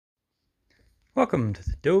Welcome to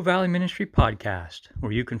the Doe Valley Ministry Podcast,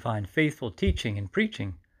 where you can find faithful teaching and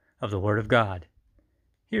preaching of the Word of God.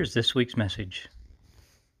 Here's this week's message.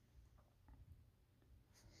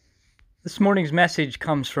 This morning's message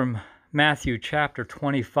comes from Matthew chapter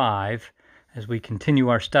 25. As we continue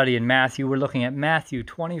our study in Matthew, we're looking at Matthew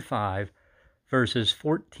 25, verses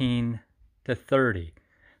 14 to 30.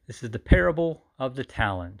 This is the parable of the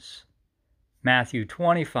talents. Matthew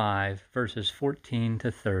 25, verses 14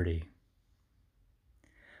 to 30.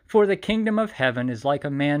 For the kingdom of heaven is like a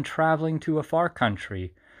man traveling to a far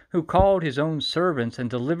country, who called his own servants and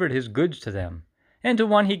delivered his goods to them. And to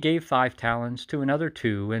one he gave 5 talents, to another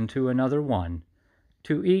 2, and to another 1,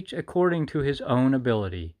 to each according to his own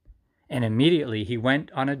ability. And immediately he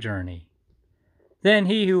went on a journey. Then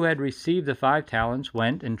he who had received the 5 talents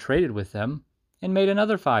went and traded with them, and made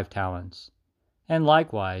another 5 talents. And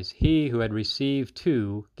likewise he who had received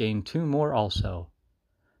 2 gained 2 more also.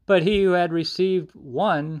 But he who had received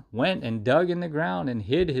 1 went and dug in the ground and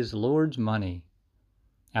hid his Lord's money.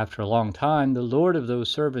 After a long time, the Lord of those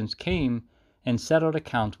servants came and settled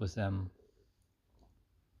accounts with them.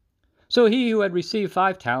 So he who had received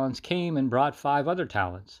 5 talents came and brought 5 other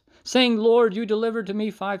talents, saying, Lord, you delivered to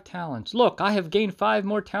me 5 talents. Look, I have gained 5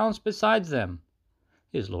 more talents besides them.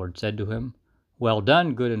 His Lord said to him, Well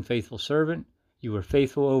done, good and faithful servant. You were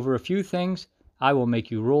faithful over a few things. I will make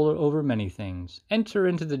you ruler over many things. Enter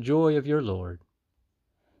into the joy of your Lord.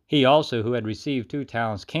 He also who had received 2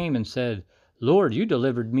 talents came and said, Lord, you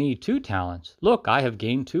delivered me 2 talents. Look, I have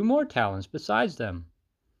gained 2 more talents besides them.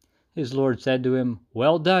 His Lord said to him,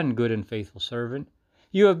 Well done, good and faithful servant.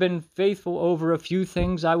 You have been faithful over a few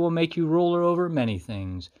things. I will make you ruler over many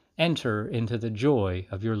things. Enter into the joy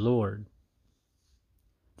of your Lord.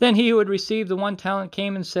 Then he who had received the 1 talent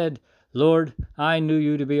came and said, Lord, I knew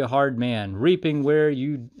you to be a hard man, reaping where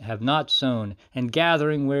you have not sown, and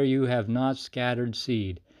gathering where you have not scattered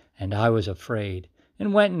seed. And I was afraid,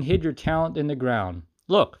 and went and hid your talent in the ground.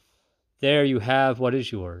 Look, there you have what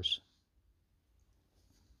is yours.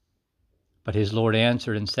 But his Lord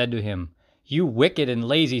answered and said to him, You wicked and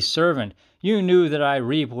lazy servant, you knew that I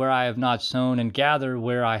reap where I have not sown, and gather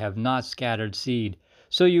where I have not scattered seed.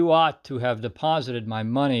 So you ought to have deposited my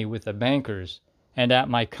money with the bankers, and at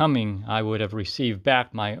my coming I would have received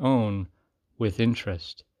back my own with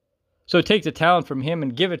interest. So take the talent from him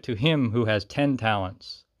and give it to him who has 10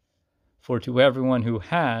 talents. For to everyone who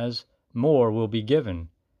has, more will be given,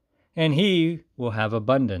 and he will have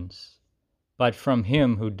abundance. But from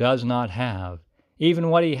him who does not have, even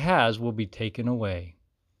what he has will be taken away.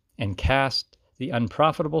 And cast the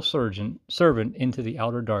unprofitable servant into the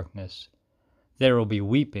outer darkness. There will be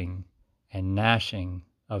weeping and gnashing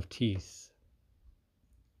of teeth.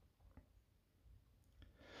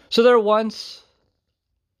 So there once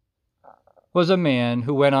was a man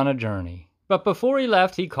who went on a journey. But before he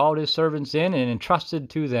left, he called his servants in and entrusted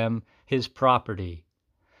to them his property.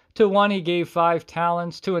 To one he gave 5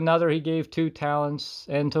 talents, to another he gave 2 talents,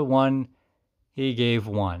 and to one he gave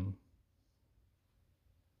 1.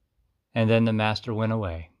 And then the master went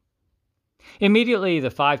away. Immediately the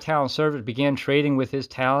 5-talent servant began trading with his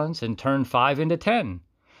talents and turned 5 into 10.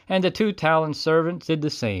 And the 2-talent servant did the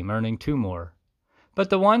same, earning 2 more. But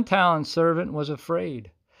the 1-talent servant was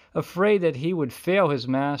afraid that he would fail his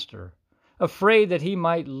master, afraid that he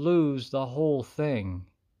might lose the whole thing.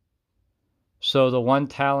 So the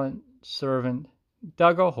 1-talent servant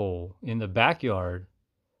dug a hole in the backyard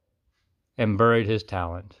and buried his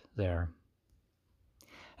talent there.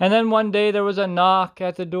 And then one day there was a knock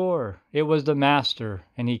at the door. It was the master,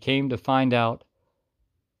 and he came to find out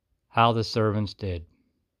how the servants did.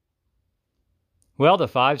 Well, the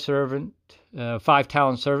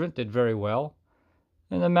 5-talent servant did very well,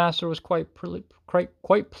 and the master was quite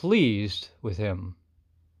pleased with him.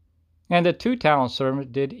 And the 2-talent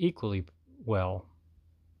servant did equally well,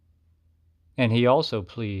 and he also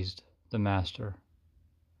pleased the master.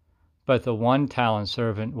 But the 1-talent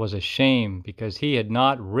servant was ashamed because he had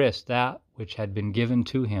not risked that which had been given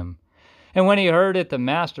to him. And when he heard it, the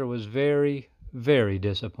master was very, very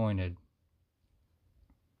disappointed.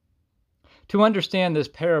 To understand this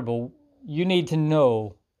parable, you need to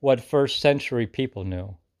know what first-century people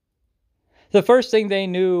knew. The first thing they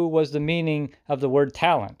knew was the meaning of the word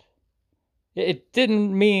talent. It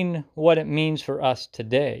didn't mean what it means for us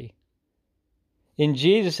today. In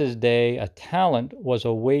Jesus' day, a talent was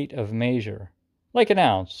a weight of measure, like an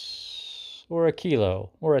ounce, or a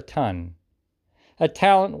kilo, or a ton. A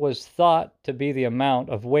talent was thought to be the amount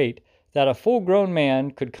of weight that a full-grown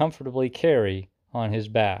man could comfortably carry on his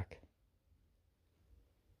back.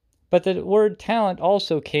 But the word talent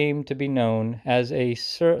also came to be known as a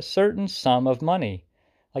certain sum of money,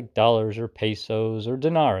 like dollars or pesos or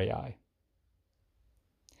denarii.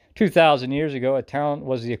 2,000 years ago, a talent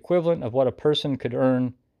was the equivalent of what a person could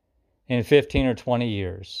earn in 15 or 20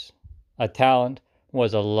 years. A talent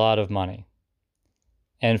was a lot of money,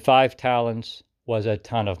 and 5 talents was a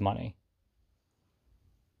ton of money.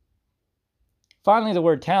 Finally, the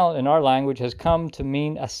word talent in our language has come to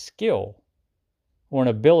mean a skill or an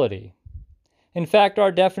ability. In fact,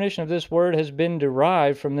 our definition of this word has been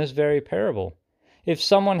derived from this very parable. If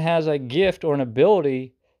someone has a gift or an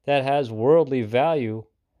ability that has worldly value,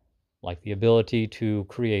 like the ability to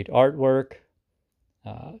create artwork,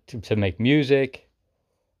 to make music,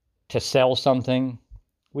 to sell something,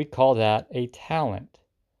 we call that a talent.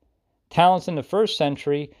 Talents in the first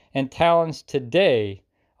century and talents today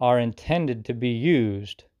are intended to be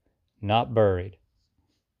used, not buried.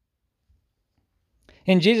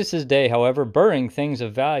 In Jesus' day, however, burying things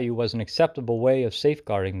of value was an acceptable way of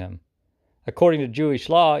safeguarding them. According to Jewish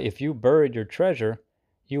law, if you buried your treasure,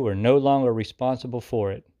 you were no longer responsible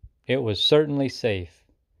for it. It was certainly safe.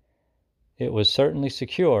 It was certainly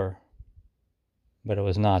secure, but it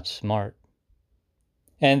was not smart.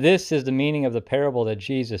 And this is the meaning of the parable that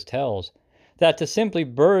Jesus tells, that to simply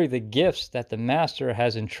bury the gifts that the Master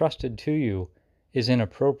has entrusted to you is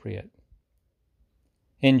inappropriate.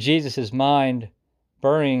 In Jesus' mind,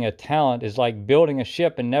 burying a talent is like building a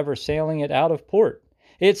ship and never sailing it out of port.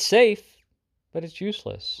 It's safe, but it's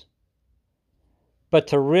useless. But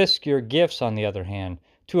to risk your gifts, on the other hand,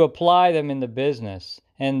 to apply them in the business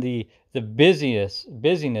and the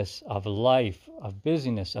busyness of life, of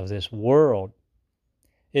busyness of this world,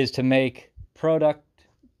 is to make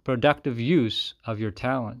productive use of your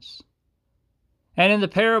talents. And in the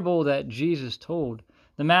parable that Jesus told,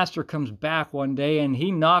 the master comes back one day and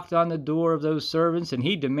he knocked on the door of those servants and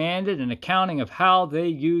he demanded an accounting of how they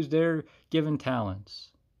used their given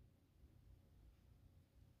talents.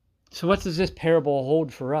 So what does this parable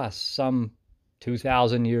hold for us some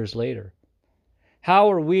 2,000 years later?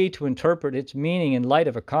 How are we to interpret its meaning in light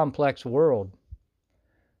of a complex world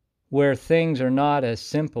where things are not as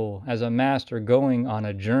simple as a master going on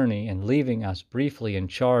a journey and leaving us briefly in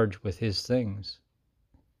charge with his things?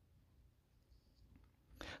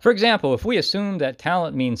 For example, if we assume that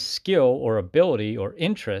talent means skill or ability or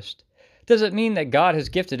interest, does it mean that God has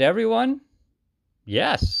gifted everyone?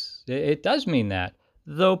 Yes, it does mean that,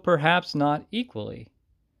 though perhaps not equally.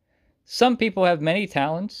 Some people have many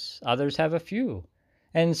talents, others have a few,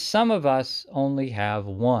 and some of us only have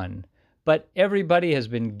one. But everybody has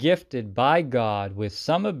been gifted by God with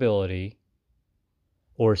some ability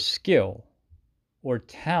or skill or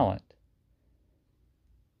talent.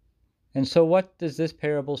 And so what does this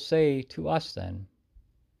parable say to us then?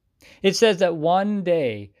 It says that one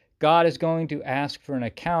day God is going to ask for an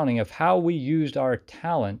accounting of how we used our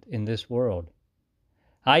talent in this world.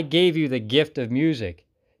 I gave you the gift of music.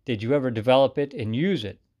 Did you ever develop it and use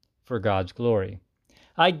it for God's glory?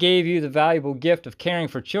 I gave you the valuable gift of caring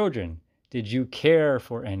for children. Did you care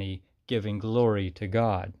for any, giving glory to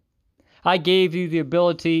God? I gave you the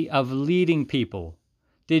ability of leading people.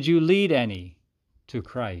 Did you lead any to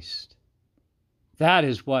Christ? That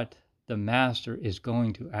is what the Master is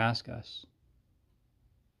going to ask us.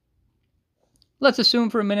 Let's assume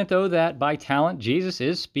for a minute, though, that by talent, Jesus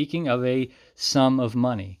is speaking of a sum of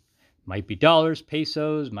money. Might be dollars,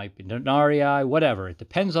 pesos, might be denarii, whatever. It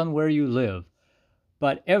depends on where you live.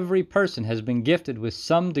 But every person has been gifted with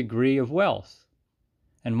some degree of wealth.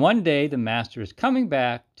 And one day the Master is coming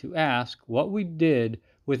back to ask what we did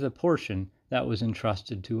with the portion that was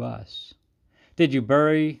entrusted to us. Did you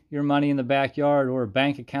bury your money in the backyard or a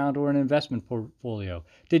bank account or an investment portfolio?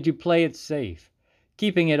 Did you play it safe,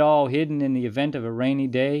 keeping it all hidden in the event of a rainy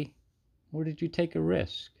day? Or did you take a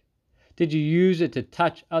risk? Did you use it to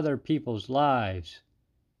touch other people's lives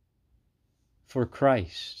for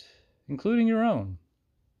Christ, including your own?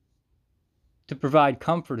 To provide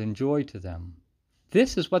comfort and joy to them?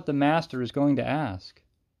 This is what the Master is going to ask.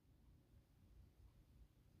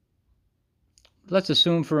 Let's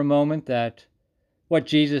assume for a moment that what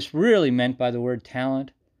Jesus really meant by the word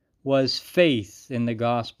talent was faith in the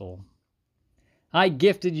gospel. I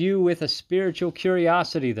gifted you with a spiritual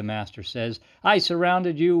curiosity, the Master says. I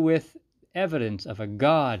surrounded you with evidence of a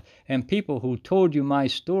God and people who told you my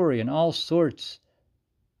story and all sorts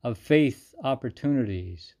of faith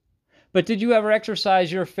opportunities. But did you ever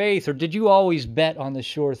exercise your faith, or did you always bet on the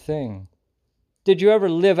sure thing? Did you ever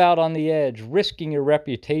live out on the edge, risking your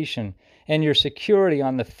reputation and your security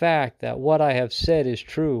on the fact that what I have said is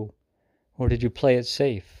true? Or did you play it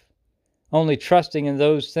safe, only trusting in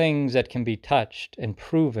those things that can be touched and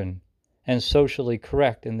proven and socially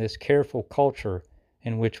correct in this careful culture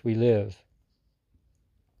in which we live?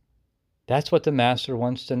 That's what the master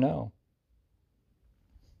wants to know.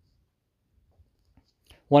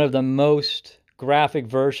 One of the most graphic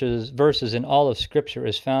verses in all of Scripture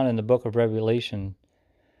is found in the book of Revelation,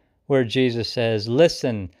 where Jesus says,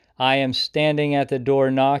 "Listen, I am standing at the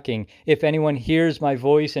door knocking. If anyone hears my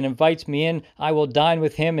voice and invites me in, I will dine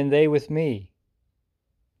with him and they with me."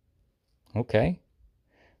 Okay,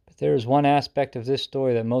 but there is one aspect of this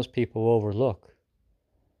story that most people overlook.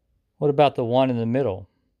 What about the one in the middle?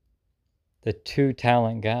 The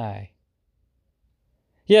 2-talent guy.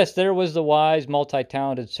 Yes, there was the wise,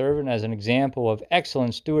 multi-talented servant as an example of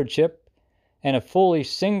excellent stewardship, and a fully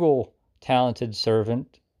single-talented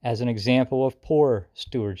servant as an example of poor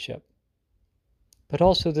stewardship. But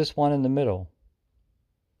also this one in the middle,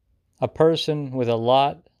 a person with a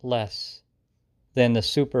lot less than the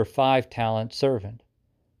super 5-talent servant,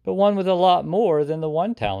 but one with a lot more than the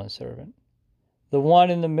 1-talent servant. The one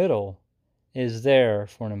in the middle is there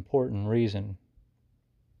for an important reason.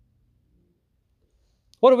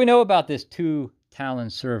 What do we know about this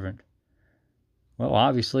 2-talent servant? Well,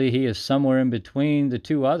 obviously, he is somewhere in between the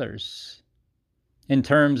two others in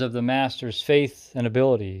terms of the master's faith and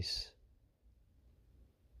abilities.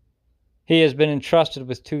 He has been entrusted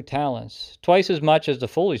with 2 talents, twice as much as the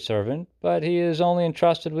fully servant, but he is only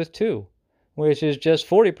entrusted with 2, which is just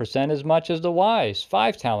 40% as much as the wise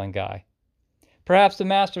 5-talent guy. Perhaps the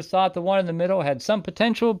master thought the one in the middle had some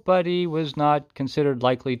potential, but he was not considered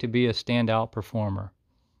likely to be a standout performer.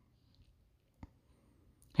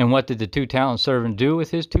 And what did the 2-talent servant do with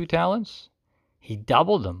his 2 talents? He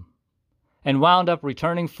doubled them and wound up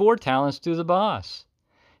returning 4 talents to the boss.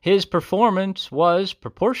 His performance was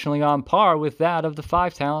proportionally on par with that of the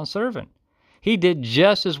 5-talent servant. He did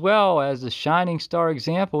just as well as the shining star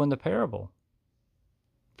example in the parable.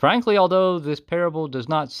 Frankly, although this parable does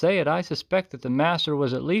not say it, I suspect that the master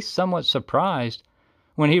was at least somewhat surprised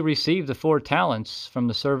when he received the 4 talents from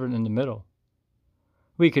the servant in the middle.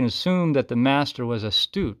 We can assume that the master was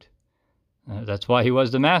astute. That's why he was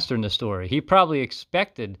the master in the story. He probably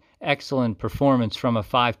expected excellent performance from a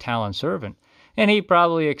 5-talent servant, and he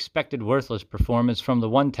probably expected worthless performance from the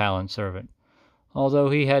 1-talent servant, although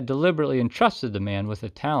he had deliberately entrusted the man with a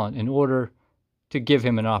talent in order to give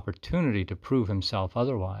him an opportunity to prove himself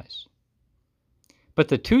otherwise. But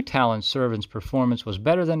the 2-talent servant's performance was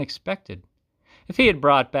better than expected. If he had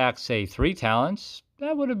brought back, say, 3 talents,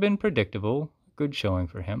 that would have been predictable. Good showing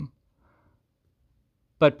for him.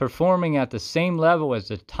 But performing at the same level as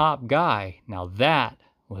the top guy, now that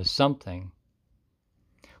was something.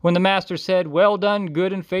 When the master said, "Well done,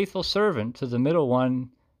 good and faithful servant," to the middle one,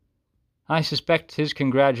 I suspect his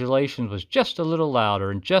congratulations was just a little louder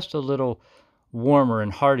and just a little warmer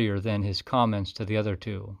and heartier than his comments to the other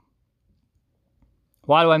 2.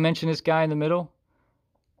 Why do I mention this guy in the middle?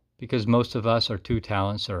 Because most of us are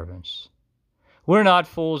 2-talent servants. We're not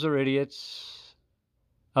fools or idiots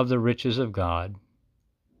of the riches of God.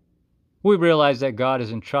 We realize that God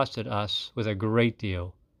has entrusted us with a great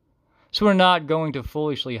deal. So we're not going to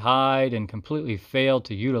foolishly hide and completely fail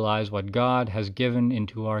to utilize what God has given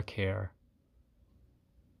into our care.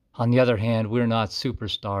 On the other hand, we're not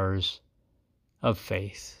superstars of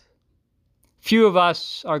faith. Few of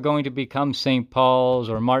us are going to become St. Paul's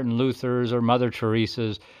or Martin Luther's or Mother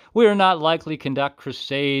Teresa's. We are not likely to conduct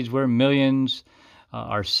crusades where millions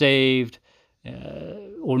are saved,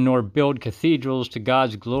 or nor build cathedrals to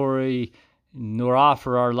God's glory, nor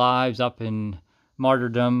offer our lives up in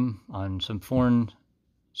martyrdom on some foreign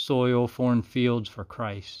soil, foreign fields for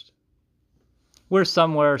Christ. We're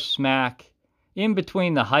somewhere smack in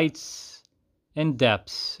between the heights and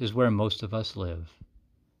depths is where most of us live.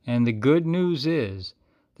 And the good news is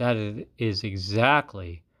that it is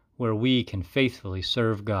exactly where we can faithfully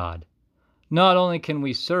serve God. Not only can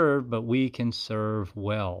we serve, but we can serve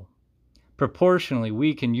well. Proportionally,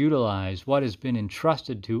 we can utilize what has been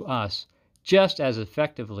entrusted to us just as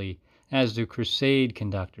effectively as the crusade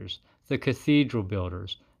conductors, the cathedral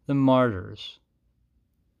builders, the martyrs.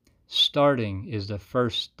 Starting is the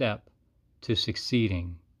first step to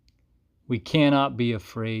succeeding. We cannot be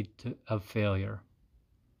afraid of failure.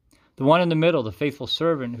 The one in the middle, the faithful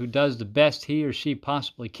servant who does the best he or she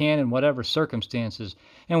possibly can in whatever circumstances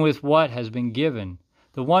and with what has been given.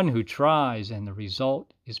 The one who tries and the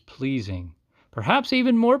result is pleasing, perhaps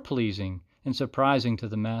even more pleasing and surprising to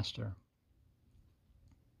the master.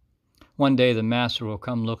 One day the master will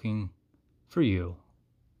come looking for you.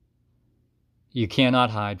 You cannot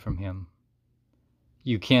hide from him.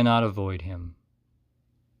 You cannot avoid him.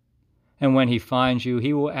 And when he finds you,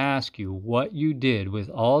 he will ask you what you did with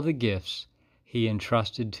all the gifts he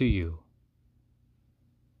entrusted to you.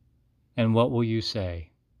 And what will you say?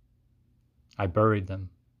 I buried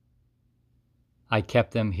them. I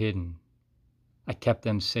kept them hidden. I kept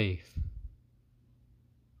them safe.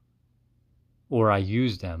 Or I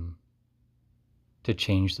used them to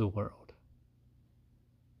change the world.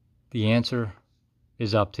 The answer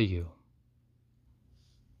is up to you.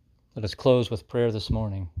 Let us close with prayer this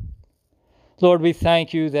morning. Lord, we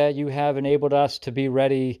thank you that you have enabled us to be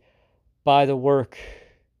ready by the work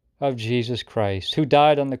of Jesus Christ, who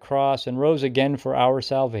died on the cross and rose again for our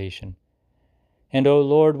salvation. And, O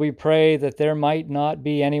Lord, we pray that there might not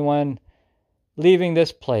be anyone leaving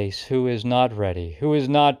this place who is not ready, who is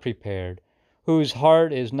not prepared, whose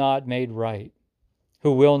heart is not made right,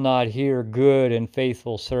 who will not hear, good and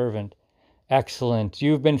faithful servant. Excellent.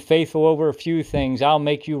 You've been faithful over a few things. I'll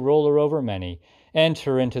make you ruler over many.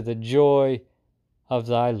 Enter into the joy of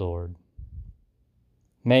thy Lord.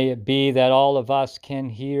 May it be that all of us can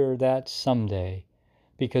hear that someday,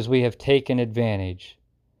 because we have taken advantage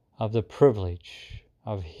of the privilege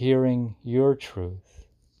of hearing your truth.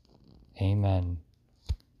 Amen.